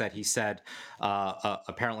things that he said,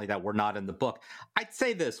 apparently that were not in the book. I'd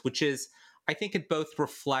say this, which is, I think it both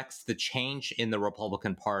reflects the change in the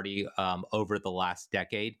Republican Party over the last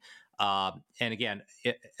decade. And again,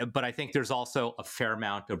 but I think there's also a fair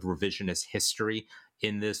amount of revisionist history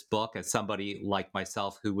in this book, as somebody like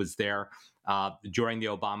myself who was there during the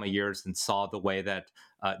Obama years and saw the way that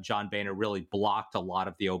John Boehner really blocked a lot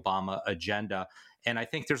of the Obama agenda. And I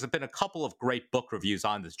think there's been a couple of great book reviews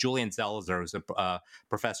on this. Julian Zelizer, who's a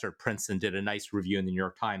professor at Princeton, did a nice review in the New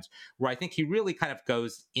York Times, where I think he really kind of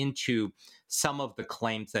goes into some of the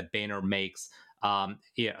claims that Boehner makes,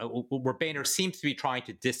 where Boehner seems to be trying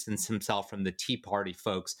to distance himself from the Tea Party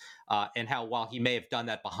folks, and how, while he may have done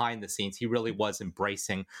that behind the scenes, he really was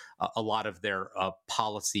embracing a lot of their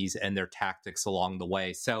policies and their tactics along the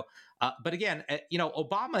way. So, but again,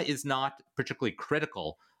 Obama is not particularly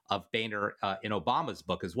critical of Boehner in Obama's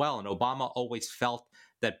book as well. And Obama always felt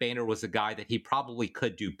that Boehner was a guy that he probably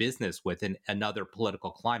could do business with in another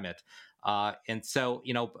political climate. And so,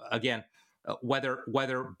 again, whether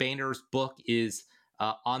Boehner's book is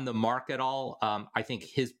on the mark at all, I think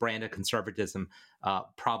his brand of conservatism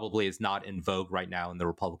probably is not in vogue right now in the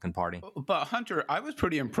Republican Party. But Hunter, I was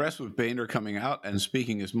pretty impressed with Boehner coming out and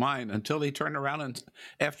speaking his mind until he turned around and,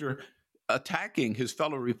 after attacking his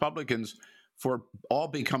fellow Republicans for all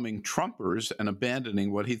becoming Trumpers and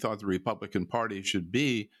abandoning what he thought the Republican Party should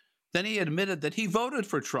be, then he admitted that he voted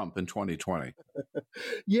for Trump in 2020.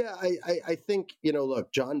 Yeah, I think,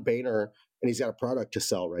 look, John Boehner, and he's got a product to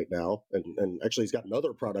sell right now. And actually, he's got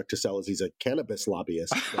another product to sell as he's a cannabis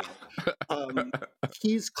lobbyist.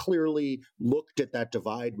 He's clearly looked at that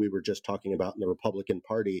divide we were just talking about in the Republican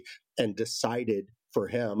Party and decided, for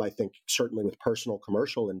him, I think certainly with personal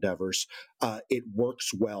commercial endeavors, it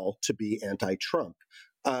works well to be anti-Trump.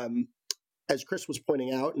 As Chris was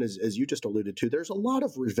pointing out, and as you just alluded to, there's a lot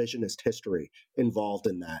of revisionist history involved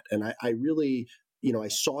in that. And I really, I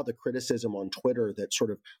saw the criticism on Twitter that sort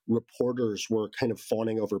of reporters were kind of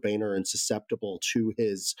fawning over Boehner and susceptible to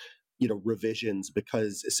his, revisions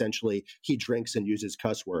because essentially he drinks and uses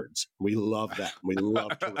cuss words. We love that. We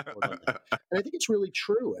love to report on that. And I think it's really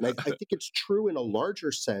true. And I think it's true in a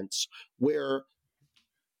larger sense where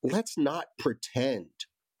let's not pretend,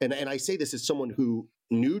 and I say this as someone who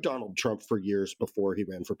knew Donald Trump for years before he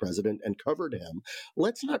ran for president and covered him.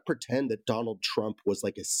 Let's not pretend that Donald Trump was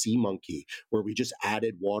like a sea monkey where we just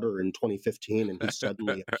added water in 2015 and he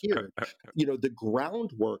suddenly appeared. The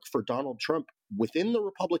groundwork for Donald Trump within the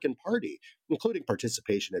Republican Party, including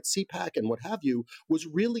participation at CPAC and what have you, was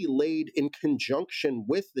really laid in conjunction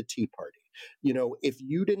with the Tea Party. If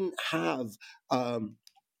you didn't have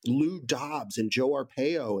Lou Dobbs and Joe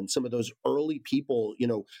Arpaio and some of those early people,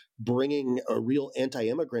 bringing a real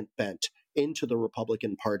anti-immigrant bent into the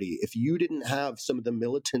Republican Party, if you didn't have some of the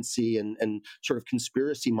militancy and sort of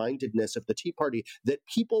conspiracy mindedness of the Tea Party that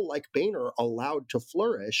people like Boehner allowed to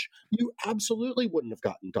flourish, you absolutely wouldn't have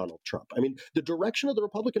gotten Donald Trump. I mean, the direction of the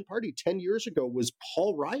Republican Party 10 years ago was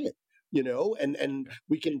Paul Ryan. And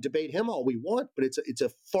we can debate him all we want, but it's a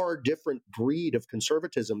far different breed of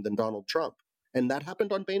conservatism than Donald Trump. And that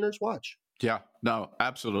happened on Boehner's watch. Yeah, no,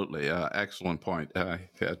 absolutely. Excellent point.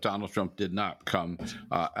 Donald Trump did not come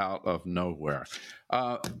out of nowhere.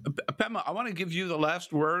 Pema, I want to give you the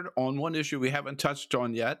last word on one issue we haven't touched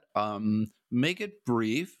on yet. Make it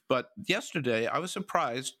brief, but yesterday I was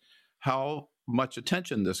surprised how much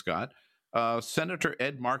attention this got. Senator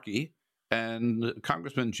Ed Markey and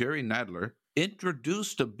Congressman Jerry Nadler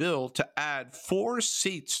introduced a bill to add 4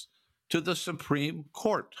 seats to the Supreme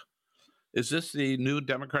Court. Is this the new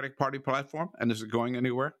Democratic Party platform, and is it going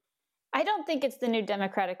anywhere? I don't think it's the new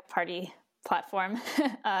Democratic Party platform,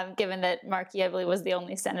 given that Markey, I believe, was the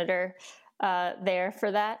only senator there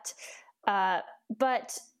for that.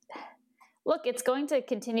 But look, it's going to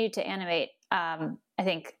continue to animate, I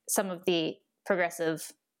think, some of the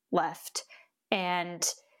progressive left. And,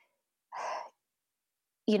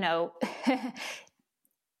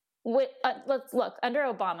 let's look, under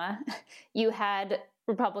Obama, you had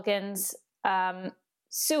Republicans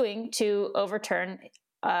suing to overturn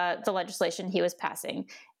the legislation he was passing.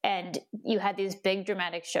 And you had these big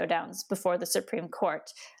dramatic showdowns before the Supreme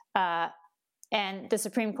Court. And the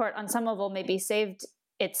Supreme Court, on some level, maybe saved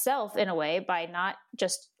itself in a way by not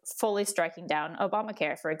just fully striking down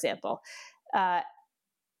Obamacare, for example. I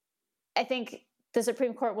think the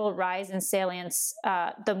Supreme Court will rise in salience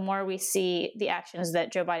the more we see the actions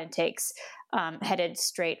that Joe Biden takes headed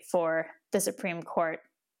straight for the Supreme Court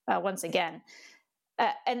once again.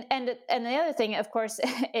 And the other thing, of course,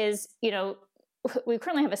 is, we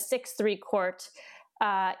currently have a 6-3 court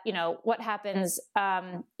what happens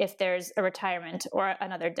if there's a retirement or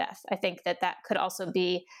another death. I think that could also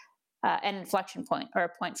be an inflection point or a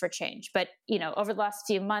point for change. But, over the last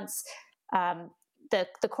few months,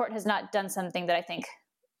 the court has not done something that I think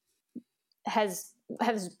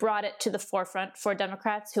has brought it to the forefront for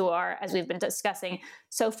Democrats, who are, as we've been discussing,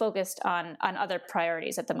 so focused on other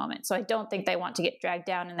priorities at the moment. So I don't think they want to get dragged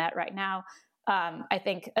down in that right now. I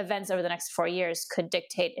think events over the next 4 years could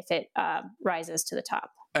dictate if it rises to the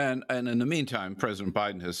top. And in the meantime, President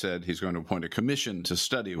Biden has said he's going to appoint a commission to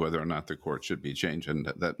study whether or not the court should be changed, and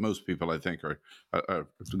that most people, I think, are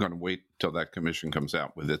going to wait till that commission comes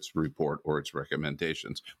out with its report or its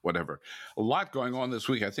recommendations, whatever. A lot going on this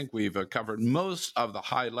week. I think we've covered most of the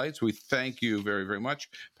highlights. We thank you very, very much,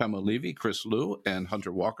 Pamela Levy, Chris Liu, and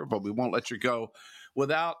Hunter Walker, but we won't let you go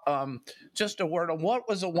without just a word on what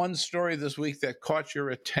was the one story this week that caught your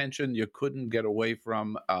attention, you couldn't get away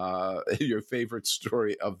from, your favorite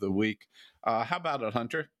story of the week. How about it,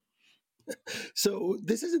 Hunter? So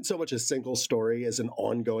this isn't so much a single story as an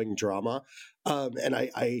ongoing drama. And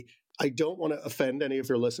I don't want to offend any of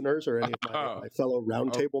your listeners or any of my fellow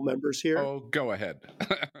Roundtable members here. Oh, go ahead.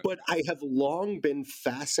 But I have long been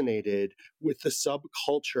fascinated with the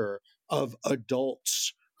subculture of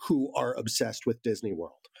adults who are obsessed with Disney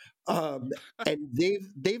World. And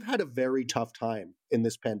they've had a very tough time in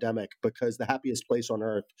this pandemic because the happiest place on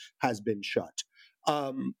earth has been shut.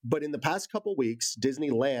 But in the past couple weeks,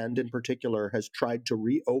 Disneyland in particular has tried to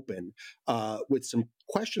reopen with some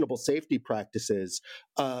questionable safety practices,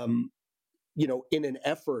 in an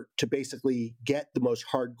effort to basically get the most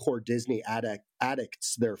hardcore Disney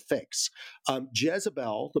addicts their fix.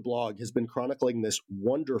 Jezebel, the blog, has been chronicling this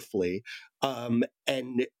wonderfully,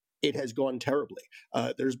 and it has gone terribly.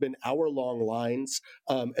 There's been hour-long lines,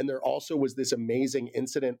 and there also was this amazing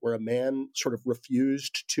incident where a man sort of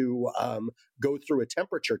refused to go through a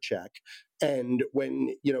temperature check. And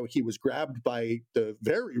when, he was grabbed by the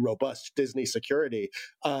very robust Disney security,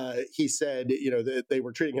 he said, that they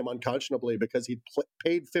were treating him unconscionably because he'd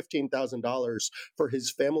paid $15,000 for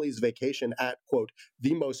his family's vacation at, quote,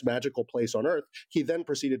 the most magical place on earth. He then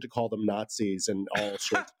proceeded to call them Nazis and all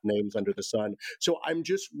sorts of names under the sun. So I'm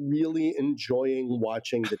just really enjoying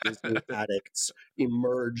watching the Disney addicts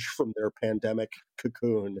emerge from their pandemic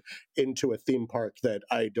cocoon into a theme park that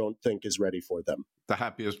I don't think is ready for them. The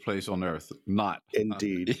happiest place on earth. Not.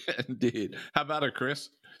 Indeed. Indeed. How about it, Chris?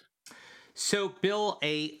 So, Bill,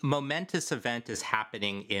 a momentous event is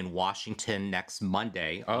happening in Washington next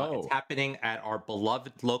Monday. It's happening at our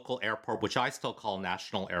beloved local airport, which I still call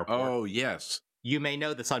National Airport. Oh, yes. You may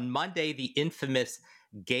know this. On Monday, the infamous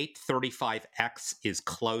Gate 35X is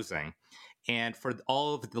closing. And for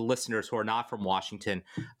all of the listeners who are not from Washington,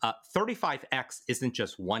 35X isn't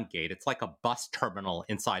just one gate. It's like a bus terminal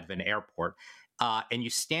inside of an airport. And you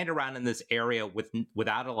stand around in this area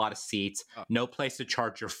without a lot of seats, no place to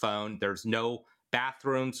charge your phone. There's no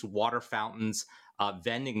bathrooms, water fountains,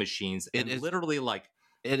 vending machines. It is literally like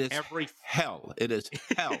hell. It is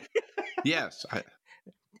hell. Yes.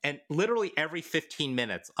 And literally every 15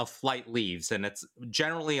 minutes, a flight leaves, and it's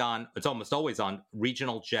almost always on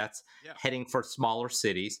regional jets heading for smaller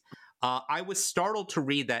cities. I was startled to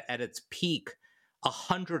read that at its peak,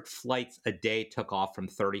 100 flights a day took off from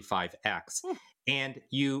 35X. And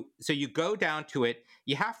you go down to it,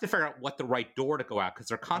 you have to figure out what the right door to go out because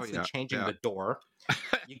they're constantly changing the door.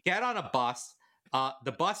 You get on a bus,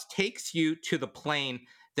 the bus takes you to the plane,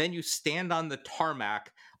 then you stand on the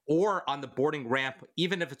tarmac or on the boarding ramp,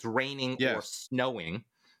 even if it's raining or snowing.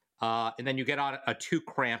 And then you get on a too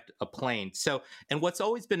cramped plane. So, and what's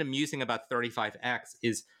always been amusing about 35X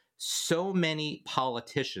is so many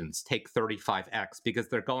politicians take 35X because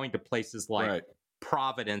they're going to places like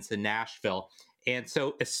Providence and Nashville. And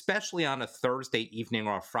so, especially on a Thursday evening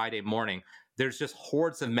or a Friday morning, there's just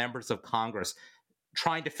hordes of members of Congress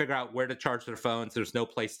trying to figure out where to charge their phones. There's no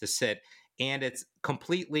place to sit. And it's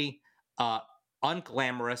completely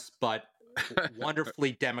unglamorous, but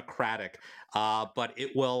wonderfully democratic. But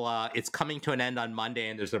it's coming to an end on Monday,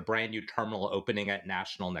 and there's a brand new terminal opening at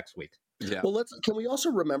National next week. Yeah. Well, can we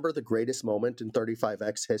also remember the greatest moment in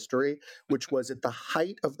 35X history, which was at the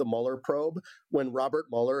height of the Mueller probe when Robert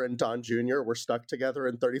Mueller and Don Jr. were stuck together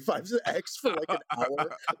in 35X for like an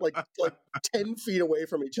hour, like 10 feet away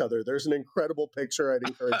from each other. There's an incredible picture. I'd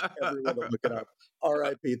encourage everyone to look it up.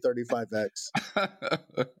 R.I.P. 35X.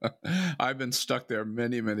 I've been stuck there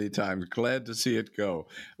many, many times. Glad to see it go.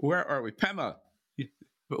 Where are we? Pema,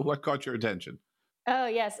 what caught your attention? Oh,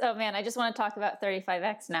 yes. Oh, man. I just want to talk about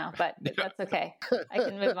 35X now, but that's okay. I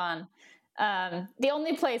can move on. The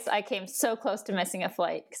only place I came so close to missing a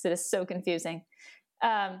flight because it is so confusing.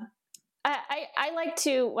 I like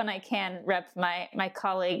to, when I can, rep my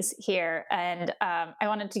colleagues here. And I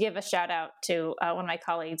wanted to give a shout out to one of my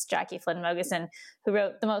colleagues, Jackie Flynn Mogeson, who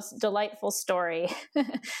wrote the most delightful story.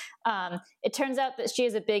 It turns out that she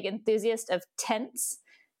is a big enthusiast of tents.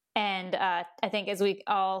 And I think, as we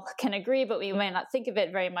all can agree, but we may not think of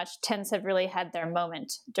it very much, tents have really had their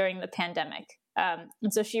moment during the pandemic.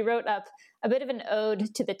 And so she wrote up a bit of an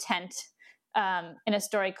ode to the tent in a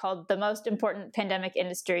story called The Most Important Pandemic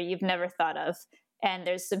Industry You've Never Thought of. And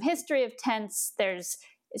there's some history of tents.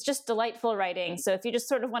 It's just delightful writing. So if you just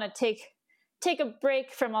sort of want to take a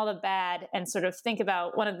break from all the bad and sort of think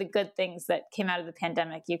about one of the good things that came out of the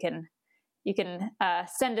pandemic, you can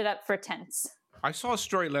send it up for tents. I saw a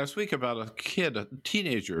story last week about a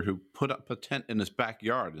teenager who put up a tent in his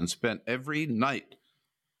backyard and spent every night,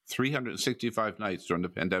 365 nights during the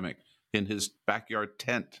pandemic, in his backyard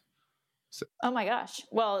tent. So, oh my gosh.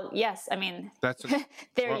 Well, yes. I mean,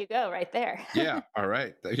 you go right there. Yeah. All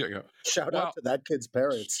right. There you go. Shout out to that kid's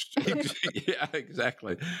parents. Yeah,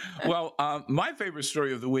 exactly. Well, my favorite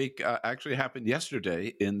story of the week actually happened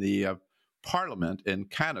yesterday in the Parliament in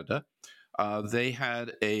Canada. They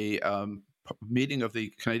had a meeting of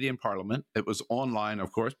the Canadian Parliament. It was online,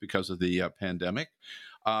 of course, because of the pandemic.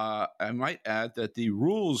 I might add that the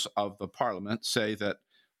rules of the Parliament say that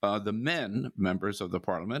the members of the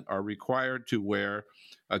Parliament, are required to wear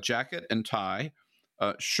a jacket and tie,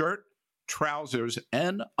 shirt, trousers,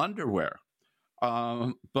 and underwear.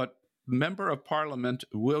 But Member of Parliament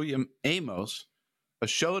William Amos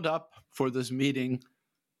showed up for this meeting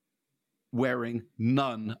wearing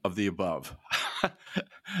none of the above.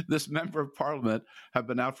 This Member of Parliament had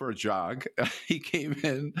been out for a jog. He came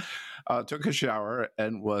in, took a shower,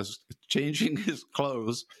 and was changing his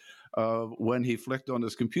clothes when he flicked on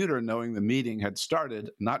his computer, knowing the meeting had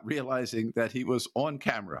started, not realizing that he was on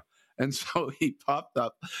camera. And so he popped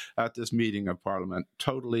up at this meeting of Parliament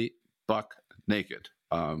totally buck naked,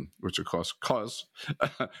 which of course caused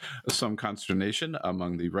some consternation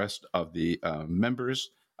among the rest of the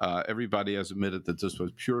members. Everybody has admitted that this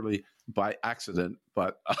was purely by accident.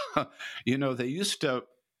 But, they used to,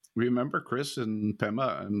 remember Chris and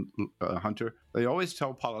Pema and Hunter, they always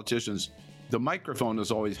tell politicians, the microphone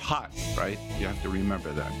is always hot, right? You have to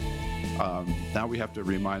remember that. Now we have to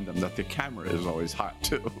remind them that the camera is always hot,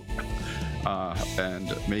 too.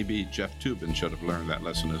 And maybe Jeff Toobin should have learned that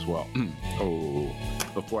lesson as well.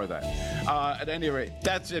 Before that. At any rate,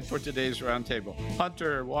 that's it for today's Roundtable.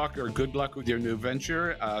 Hunter Walker, good luck with your new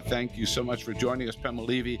venture. Thank you so much for joining us, Pema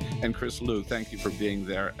Levy and Chris Liu. Thank you for being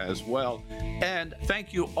there as well. And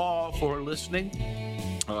thank you all for listening.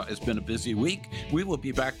 It's been a busy week. We will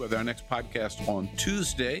be back with our next podcast on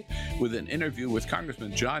Tuesday with an interview with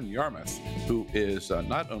Congressman John Yarmuth, who is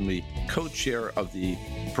not only co-chair of the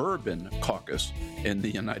Bourbon Caucus in the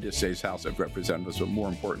United States House of Representatives, but more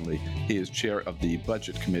importantly, he is chair of the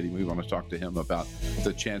Budget Committee. We want to talk to him about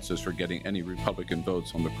the chances for getting any Republican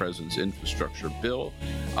votes on the president's infrastructure bill.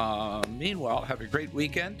 Meanwhile, have a great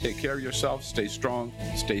weekend. Take care of yourself. Stay strong.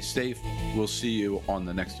 Stay safe. We'll see you on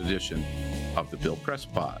the next edition of the Bill Press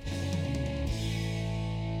Pod.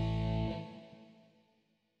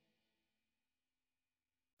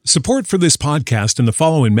 Support for this podcast and the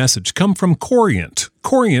following message come from Corient.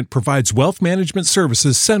 Corient provides wealth management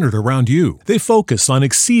services centered around you. They focus on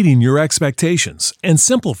exceeding your expectations and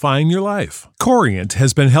simplifying your life. Corient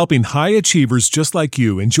has been helping high achievers just like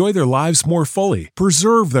you enjoy their lives more fully,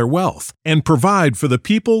 preserve their wealth, and provide for the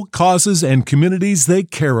people, causes, and communities they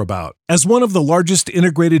care about. As one of the largest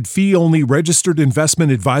integrated fee-only registered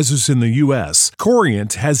investment advisors in the U.S.,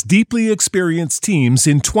 Corient has deeply experienced teams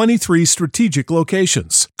in 23 strategic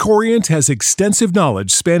locations. Corient has extensive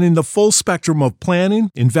knowledge spanning the full spectrum of planning,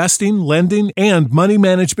 investing, lending, and money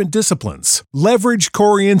management disciplines. Leverage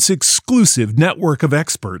Corient's exclusive network of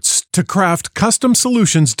experts to craft custom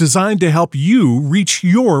solutions designed to help you reach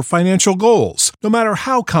your financial goals, no matter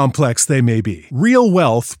how complex they may be. Real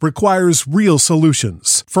wealth requires real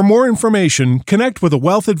solutions. For more information, connect with a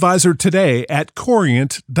wealth advisor today at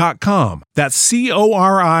Corient.com. That's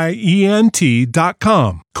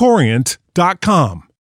Corient.com. Corient.com.